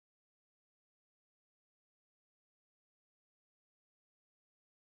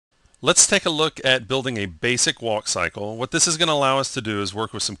Let's take a look at building a basic walk cycle. What this is going to allow us to do is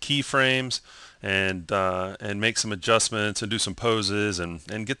work with some keyframes and make some adjustments and do some poses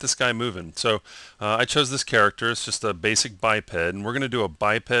and get this guy moving. So I chose this character. It's just a basic biped, and we're going to do a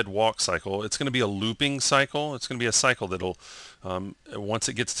biped walk cycle. It's going to be a looping cycle. It's going to be a cycle that'll once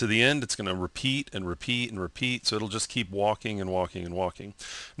it gets to the end, it's going to repeat and repeat and repeat, so it'll just keep walking and walking and walking.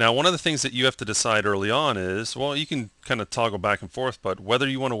 Now, one of the things that you have to decide early on is, well, you can kind of toggle back and forth, but whether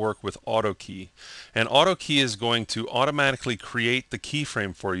you want to work with auto key. And auto key is going to automatically create the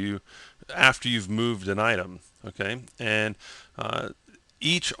keyframe for you after you've moved an item, okay? And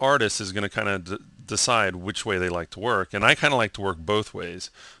each artist is going to kind of decide which way they like to work, and I kind of like to work both ways.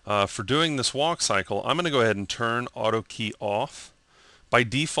 For doing this walk cycle, I'm going to go ahead and turn auto key off. By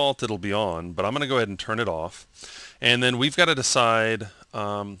default it'll be on, but I'm going to go ahead and turn it off. And then we've got to decide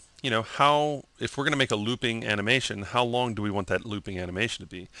how, if we're going to make a looping animation, how long do we want that looping animation to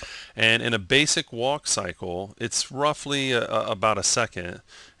be? And in a basic walk cycle, it's roughly about a second,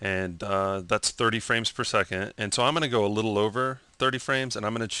 and that's 30 frames per second. And so I'm going to go a little over 30 frames, and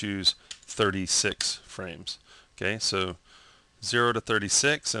I'm going to choose 36 frames. Okay, so 0 to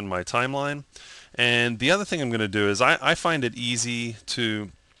 36 in my timeline. And the other thing I'm going to do is I find it easier to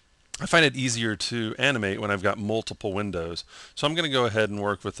animate when I've got multiple windows. So I'm going to go ahead and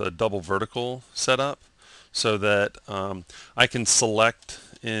work with a double vertical setup so that I can select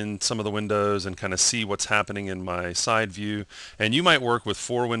in some of the windows and kind of see what's happening in my side view. And you might work with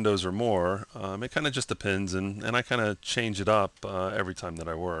 4 windows or more. It kind of just depends, and I kind of change it up every time that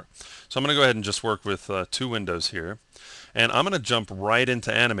I work. So I'm going to go ahead and just work with 2 windows here. And I'm going to jump right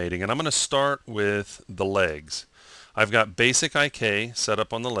into animating, and I'm going to start with the legs. I've got basic IK set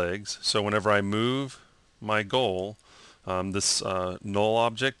up on the legs, so whenever I move my goal, this null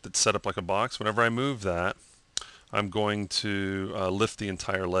object that's set up like a box, whenever I move that, I'm going to lift the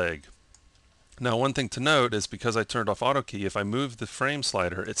entire leg. Now, one thing to note is because I turned off auto key, if I move the frame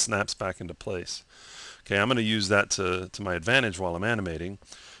slider, it snaps back into place. Okay, I'm going to use that to my advantage while I'm animating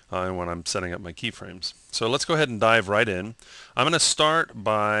and when I'm setting up my keyframes. So let's go ahead and dive right in. I'm going to start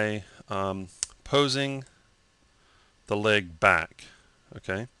by posing the leg back.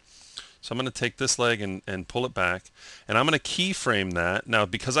 Okay, so I'm going to take this leg and pull it back, and I'm going to keyframe that. Now,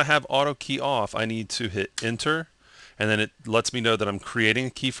 because I have auto key off, I need to hit enter, and then it lets me know that I'm creating a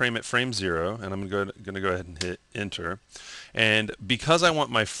keyframe at frame 0, and I'm going to go ahead and hit enter. And because I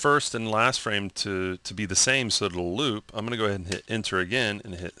want my first and last frame to be the same so it'll loop, I'm going to go ahead and hit enter again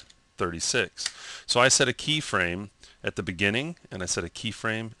and hit 36. So I set a keyframe at the beginning, and I set a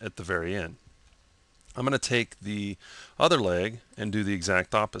keyframe at the very end. I'm going to take the other leg and do the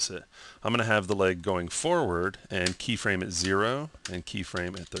exact opposite. I'm going to have the leg going forward and keyframe at 0 and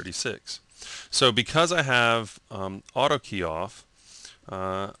keyframe at 36. So because I have auto key off,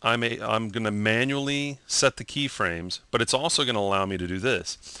 I'm going to manually set the keyframes, but it's also going to allow me to do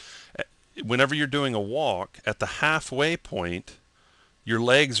this. Whenever you're doing a walk, at the halfway point, your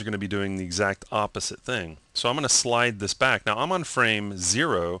legs are going to be doing the exact opposite thing. So I'm going to slide this back. Now I'm on frame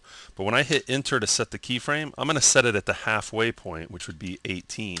 0, but when I hit enter to set the keyframe, I'm going to set it at the halfway point, which would be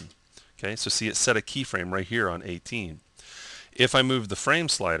 18. Okay, so see, it set a keyframe right here on 18. If I move the frame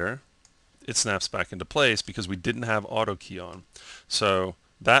slider, it snaps back into place because we didn't have auto key on. So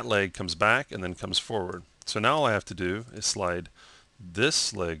that leg comes back and then comes forward. So now all I have to do is slide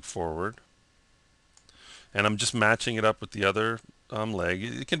this leg forward, and I'm just matching it up with the other leg.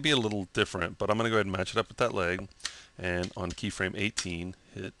 It can be a little different, but I'm going to go ahead and match it up with that leg, and on keyframe 18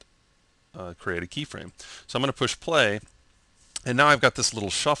 hit create a keyframe. So I'm going to push play, and now I've got this little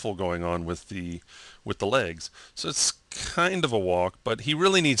shuffle going on with the legs. So it's kind of a walk, but he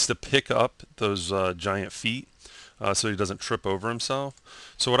really needs to pick up those giant feet so he doesn't trip over himself.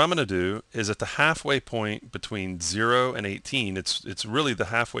 So what I'm going to do is at the halfway point between 0 and 18, it's really the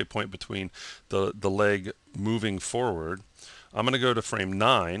halfway point between the leg moving forward. I'm going to go to frame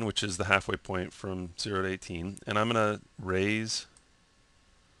 9, which is the halfway point from 0 to 18, and I'm going to raise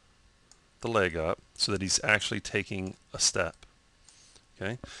the leg up so that he's actually taking a step.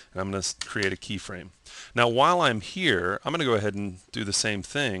 Okay, and I'm going to create a keyframe. Now while I'm here, I'm going to go ahead and do the same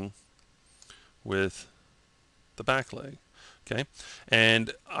thing with the back leg. Okay,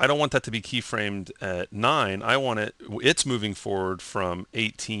 and I don't want that to be keyframed at 9. I want it's moving forward from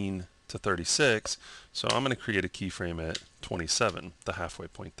 18 to 36, so I'm going to create a keyframe at 27, the halfway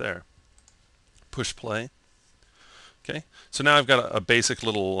point there. Push play. Okay, so now I've got a basic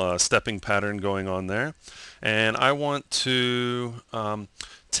little stepping pattern going on there, and I want to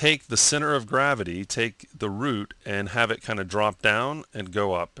take the center of gravity, take the root, and have it kind of drop down and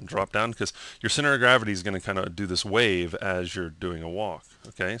go up and drop down, because your center of gravity is going to kind of do this wave as you're doing a walk.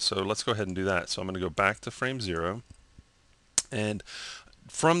 Okay, so let's go ahead and do that. So I'm going to go back to frame 0, and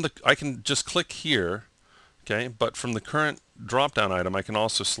I can just click here, okay, but from the current drop down item I can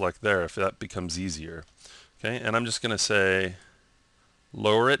also select there if that becomes easier. Okay, and I'm just going to say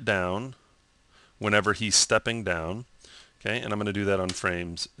lower it down whenever he's stepping down. Okay, and I'm going to do that on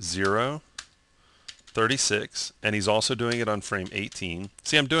frames 0, 36, and he's also doing it on frame 18.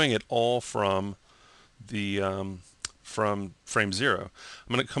 See, I'm doing it all from the from frame 0.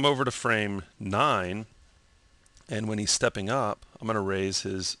 I'm going to come over to frame 9, and when he's stepping up, I'm going to raise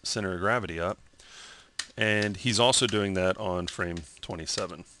his center of gravity up, and he's also doing that on frame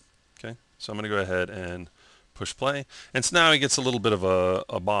 27. Okay, so I'm going to go ahead and push play, and so now he gets a little bit of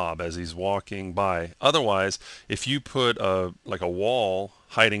a bob as he's walking by. Otherwise, if you put like a wall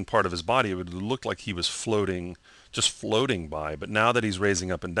hiding part of his body, it would look like he was floating, just floating by. But now that he's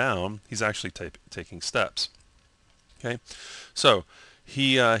raising up and down, he's actually taking steps. Okay, so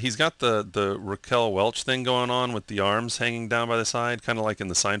he's got the Raquel Welch thing going on with the arms hanging down by the side, kind of like in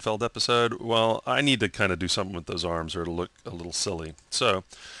the Seinfeld episode. Well, I need to kind of do something with those arms or it'll look a little silly. So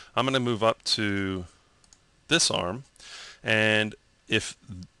I'm going to move up to this arm, and if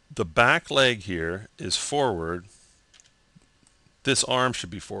the back leg here is forward, this arm should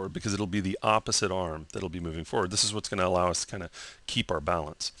be forward because it'll be the opposite arm that'll be moving forward. This is what's going to allow us to kind of keep our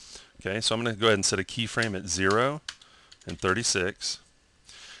balance. Okay, so I'm going to go ahead and set a keyframe at 0 and 36,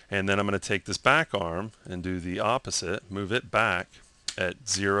 and then I'm going to take this back arm and do the opposite, move it back at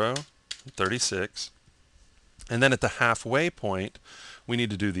 0 and 36, and then at the halfway point we need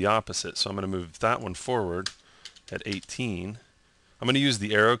to do the opposite. So I'm going to move that one forward at 18. I'm going to use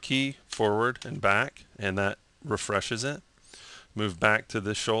the arrow key forward and back, and that refreshes it. Move back to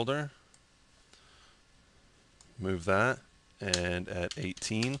this shoulder, move that, and at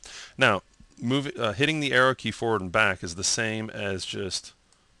 18. Now, hitting the arrow key forward and back is the same as just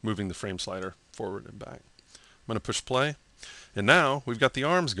moving the frame slider forward and back. I'm going to push play, and now we've got the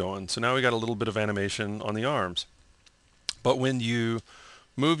arms going. So now we got a little bit of animation on the arms. But when you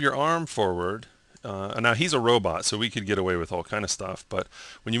move your arm forward, now he's a robot, so we could get away with all kind of stuff, but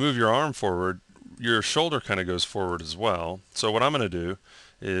when you move your arm forward, your shoulder kind of goes forward as well. So what I'm going to do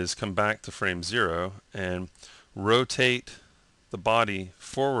is come back to frame 0 and rotate the body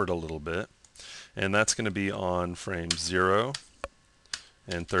forward a little bit, and that's going to be on frames 0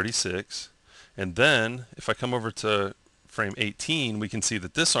 and 36. And then if I come over to frame 18, we can see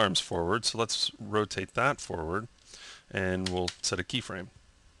that this arm's forward, so let's rotate that forward, and we'll set a keyframe.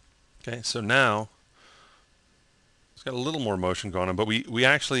 Okay, so now it's got a little more motion going on, but we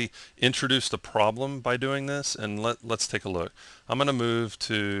actually introduced a problem by doing this, and let's take a look. I'm going to move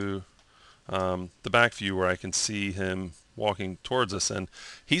to the back view where I can see him walking towards us, and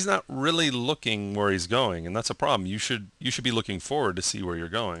he's not really looking where he's going, and that's a problem. You should be looking forward to see where you're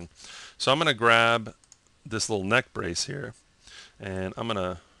going. So I'm going to grab this little neck brace here, and I'm going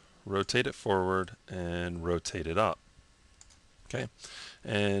to rotate it forward and rotate it up. Okay,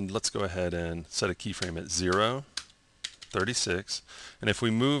 and let's go ahead and set a keyframe at 0, 36, and if we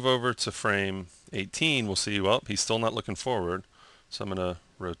move over to frame 18, we'll see, well, he's still not looking forward, so I'm going to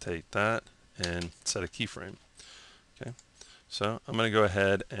rotate that and set a keyframe. Okay, so I'm going to go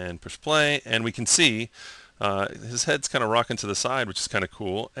ahead and push play, and we can see his head's kind of rocking to the side, which is kind of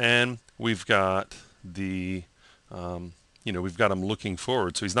cool, and we've got the we've got him looking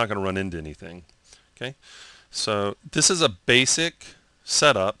forward, so he's not going to run into anything. Okay, so this is a basic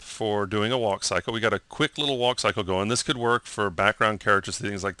setup for doing a walk cycle. We got a quick little walk cycle going. This could work for background characters,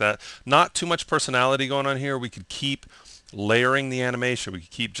 things like that. Not too much personality going on here. We could keep layering the animation. We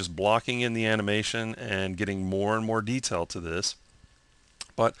could keep just blocking in the animation and getting more and more detail to this.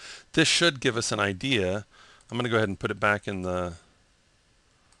 But this should give us an idea. I'm going to go ahead and put it back in the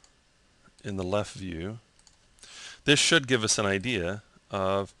left view. This should give us an idea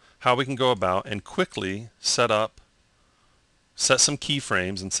of how we can go about and quickly set some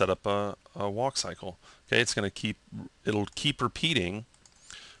keyframes and set up a walk cycle. Okay, it'll keep repeating,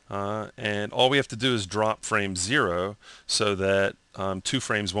 and all we have to do is drop frame 0 so that 2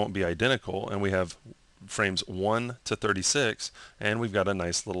 frames won't be identical, and we have frames 1 to 36, and we've got a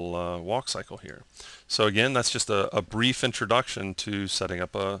nice little walk cycle here. So again, that's just a brief introduction to setting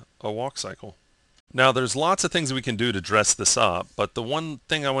up a walk cycle. Now there's lots of things we can do to dress this up, but the one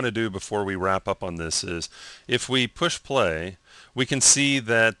thing I want to do before we wrap up on this is if we push play, we can see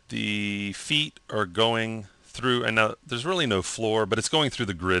that the feet are going through, and now there's really no floor, but it's going through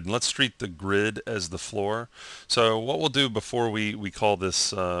the grid. And let's treat the grid as the floor. So what we'll do before we call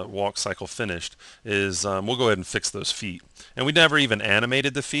this walk cycle finished is we'll go ahead and fix those feet. And we never even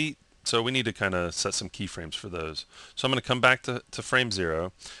animated the feet, so we need to kind of set some keyframes for those. So I'm going to come back to frame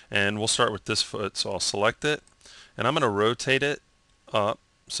 0, and we'll start with this foot. So I'll select it, and I'm going to rotate it up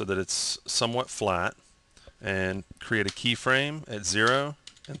so that it's somewhat flat, and create a keyframe at 0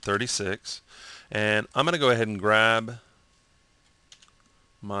 and 36. And I'm going to go ahead and grab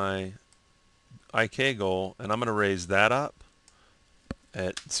my IK goal, and I'm going to raise that up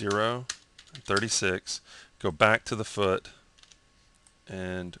at 0 and 36, go back to the foot,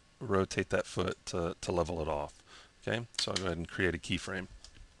 and rotate that foot to level it off. Okay, so I'll go ahead and create a keyframe.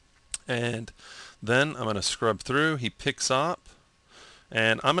 And then I'm going to scrub through. He picks up,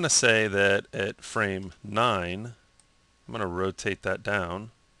 and I'm going to say that at frame 9, I'm going to rotate that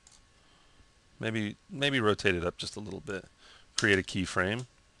down. Maybe rotate it up just a little bit. Create a keyframe.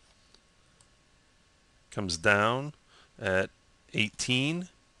 Comes down at 18.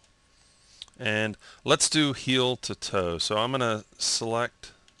 And let's do heel to toe. So I'm going to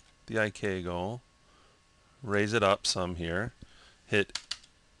select the IK goal, raise it up some here, hit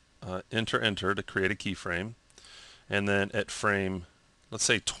enter to create a keyframe. And then at frame, let's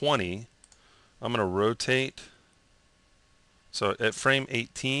say 20, I'm going to rotate. So at frame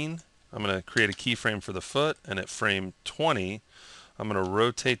 18, I'm going to create a keyframe for the foot, and at frame 20, I'm going to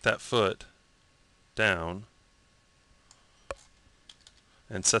rotate that foot down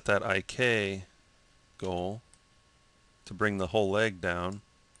and set that IK goal to bring the whole leg down.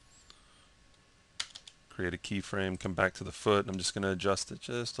 Create a keyframe, come back to the foot, and I'm just going to adjust it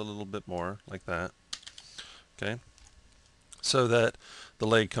just a little bit more, like that. Okay, so that the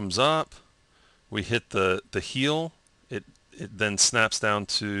leg comes up, we hit the heel, it then snaps down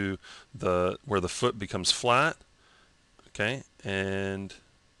to where the foot becomes flat. Okay, and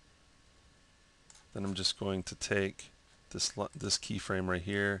then I'm just going to take this keyframe right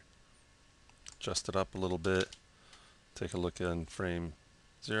here, adjust it up a little bit, take a look in frame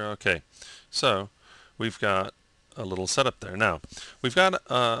 0. Okay, so we've got a little setup there. Now we've got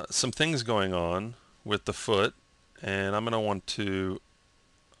some things going on with the foot, and I'm going to want to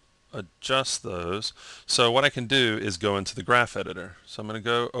adjust those. So what I can do is go into the graph editor. So I'm going to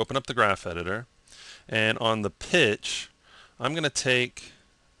go open up the graph editor, and on the pitch, I'm going to take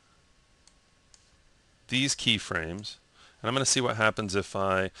these keyframes, and I'm going to see what happens if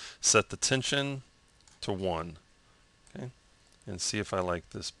I set the tension to 1. Okay, and see if I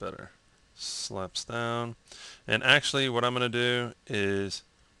like this better. Slaps down, and actually what I'm going to do is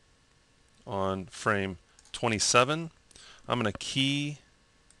on frame 27, I'm going to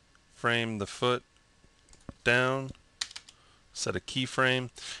keyframe the foot down, set a keyframe,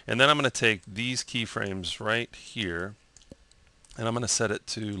 and then I'm going to take these keyframes right here, and I'm going to set it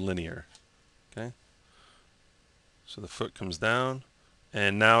to linear. Okay, so the foot comes down,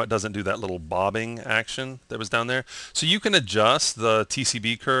 and now it doesn't do that little bobbing action that was down there. So you can adjust the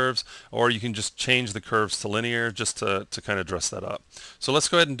TCB curves, or you can just change the curves to linear just to kind of dress that up. So let's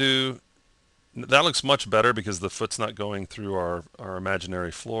go ahead and do, that looks much better because the foot's not going through our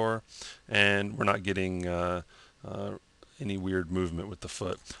imaginary floor, and we're not getting any weird movement with the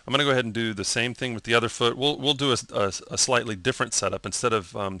foot. I'm going to go ahead and do the same thing with the other foot. We'll do a slightly different setup. Instead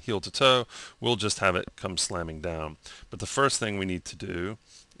of heel to toe, we'll just have it come slamming down. But the first thing we need to do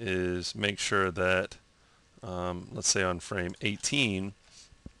is make sure that, let's say on frame 18,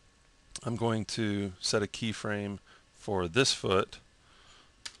 I'm going to set a keyframe for this foot,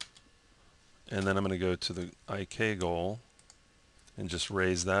 and then I'm going to go to the IK goal and just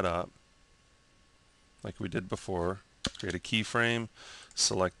raise that up like we did before. Create a keyframe,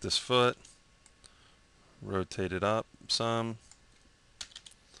 select this foot, rotate it up some,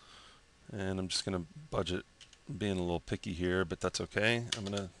 and I'm just going to budget, being a little picky here, but that's okay. I'm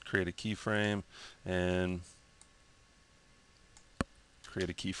going to create a keyframe and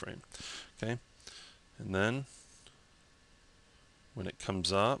create a keyframe. Okay, and then when it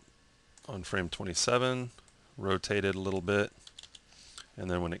comes up on frame 27, rotate it a little bit,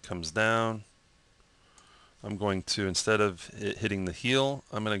 and then when it comes down, I'm going to, instead of hitting the heel,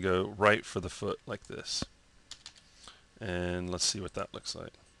 I'm going to go right for the foot like this. And let's see what that looks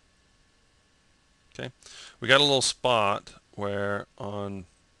like. Okay, we got a little spot where on,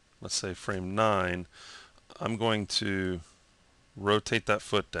 let's say frame 9, I'm going to rotate that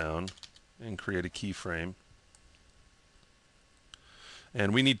foot down and create a keyframe.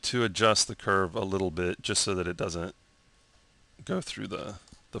 And we need to adjust the curve a little bit just so that it doesn't go through the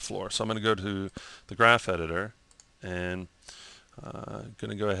floor. So I'm going to go to the graph editor, and going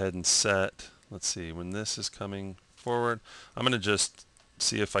to go ahead and set, let's see, when this is coming forward, I'm going to just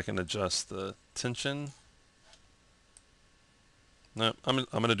see if I can adjust the tension. No, I'm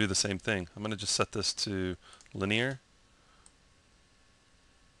going to do the same thing. I'm going to just set this to linear.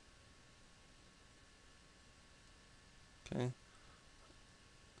 Okay.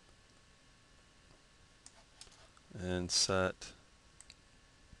 And set.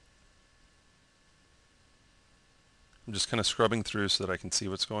 I'm just kind of scrubbing through so that I can see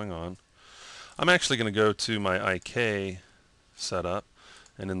what's going on. I'm actually going to go to my IK setup,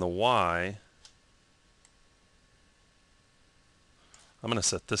 and in the Y, I'm going to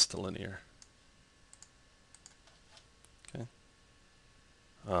set this to linear. Okay.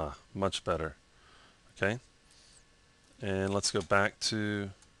 Ah, much better. Okay. And let's go back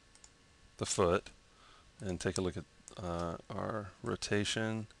to the foot and take a look at our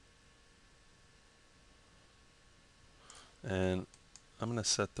rotation. And I'm going to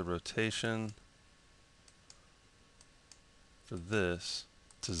set the rotation for this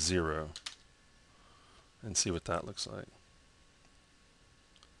to 0 and see what that looks like.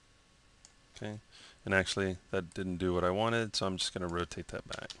 Okay. And actually, that didn't do what I wanted, so I'm just going to rotate that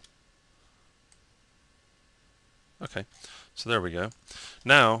back. Okay, so there we go.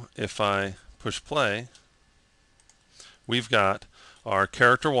 Now, if I push play, we've got our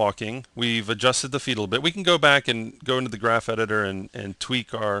character walking. We've adjusted the feet a little bit. We can go back and go into the graph editor and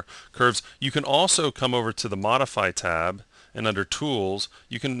tweak our curves. You can also come over to the Modify tab, and under Tools,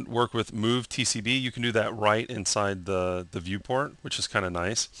 you can work with Move TCB. You can do that right inside the viewport, which is kind of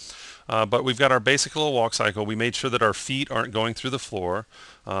nice. But we've got our basic little walk cycle. We made sure that our feet aren't going through the floor.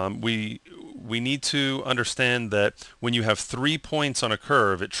 We need to understand that when you have 3 points on a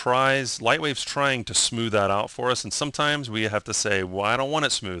curve, Lightwave's trying to smooth that out for us, and sometimes we have to say, well, I don't want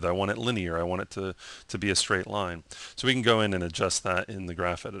it smooth, I want it linear, I want it to be a straight line. So we can go in and adjust that in the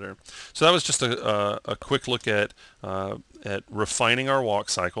graph editor. So that was just a quick look at refining our walk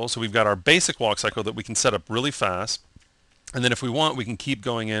cycle. So we've got our basic walk cycle that we can set up really fast. And then if we want, we can keep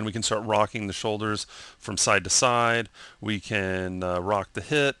going in. We can start rocking the shoulders from side to side. We can rock the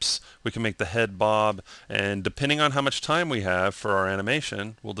hips. We can make the head bob. And depending on how much time we have for our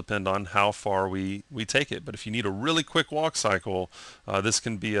animation will depend on how far we take it. But if you need a really quick walk cycle, this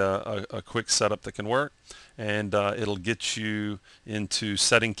can be a quick setup that can work. And it'll get you into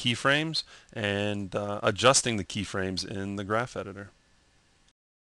setting keyframes and adjusting the keyframes in the graph editor.